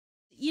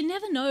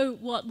never know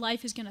what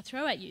life is going to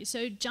throw at you,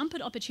 so jump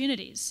at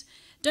opportunities.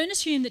 Don't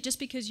assume that just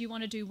because you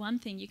want to do one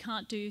thing, you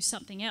can't do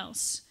something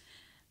else.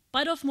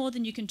 Bite off more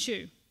than you can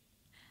chew,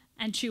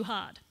 and chew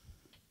hard.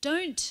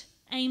 Don't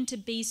aim to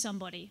be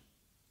somebody.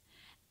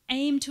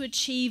 Aim to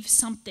achieve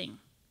something.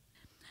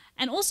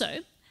 And also,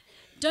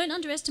 don't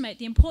underestimate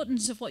the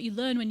importance of what you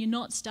learn when you're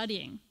not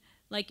studying,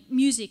 like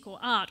music or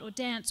art or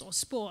dance or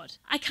sport.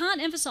 I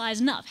can't emphasize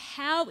enough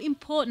how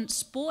important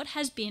sport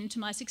has been to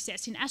my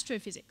success in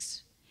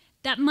astrophysics.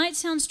 That might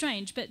sound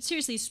strange, but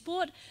seriously,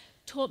 sport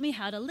taught me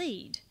how to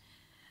lead.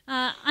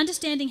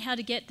 Understanding how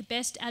to get the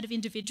best out of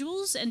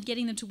individuals and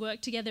getting them to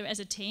work together as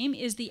a team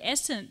is the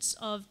essence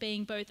of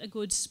being both a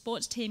good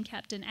sports team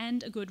captain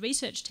and a good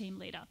research team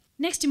leader.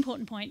 Next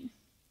important point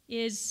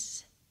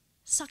is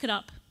suck it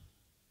up.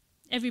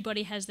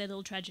 Everybody has their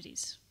little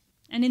tragedies.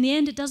 And in the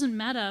end, it doesn't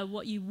matter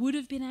what you would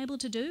have been able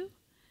to do.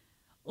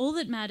 All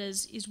that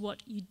matters is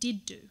what you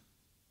did do.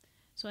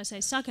 So I say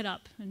suck it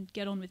up and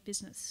get on with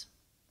business.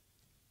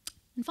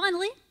 And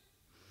finally,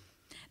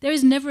 there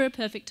is never a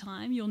perfect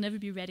time. You'll never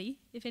be ready.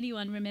 If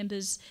anyone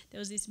remembers, there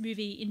was this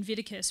movie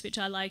Inviticus, which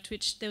I liked,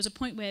 which there was a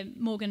point where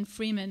Morgan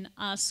Freeman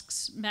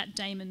asks Matt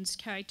Damon's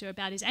character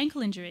about his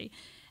ankle injury.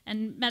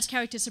 And Matt's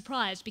character is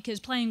surprised because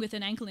playing with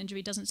an ankle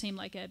injury doesn't seem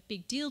like a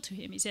big deal to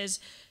him. He says,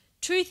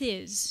 "Truth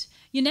is,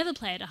 you never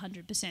play at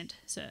 100%,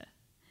 sir."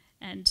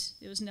 And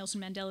it was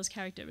Nelson Mandela's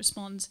character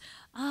responds,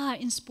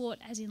 in sport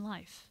as in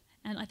life.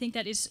 And I think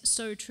that is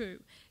so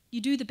true. You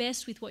do the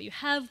best with what you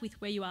have,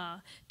 with where you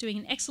are. Doing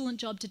an excellent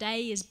job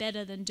today is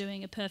better than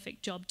doing a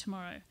perfect job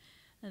tomorrow.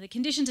 The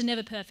conditions are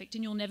never perfect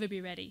and you'll never be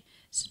ready.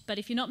 But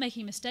if you're not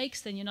making mistakes,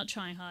 then you're not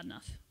trying hard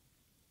enough.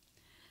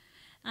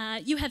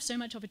 You have so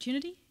much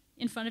opportunity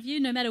in front of you,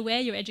 no matter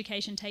where your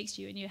education takes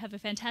you, and you have a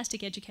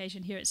fantastic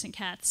education here at St.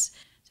 Cath's.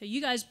 So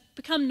you guys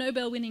become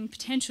Nobel-winning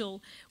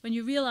potential when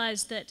you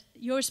realise that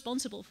you're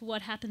responsible for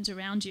what happens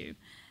around you.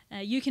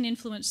 You can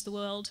influence the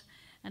world,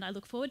 and I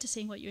look forward to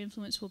seeing what your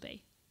influence will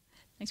be.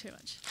 Thanks very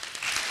much.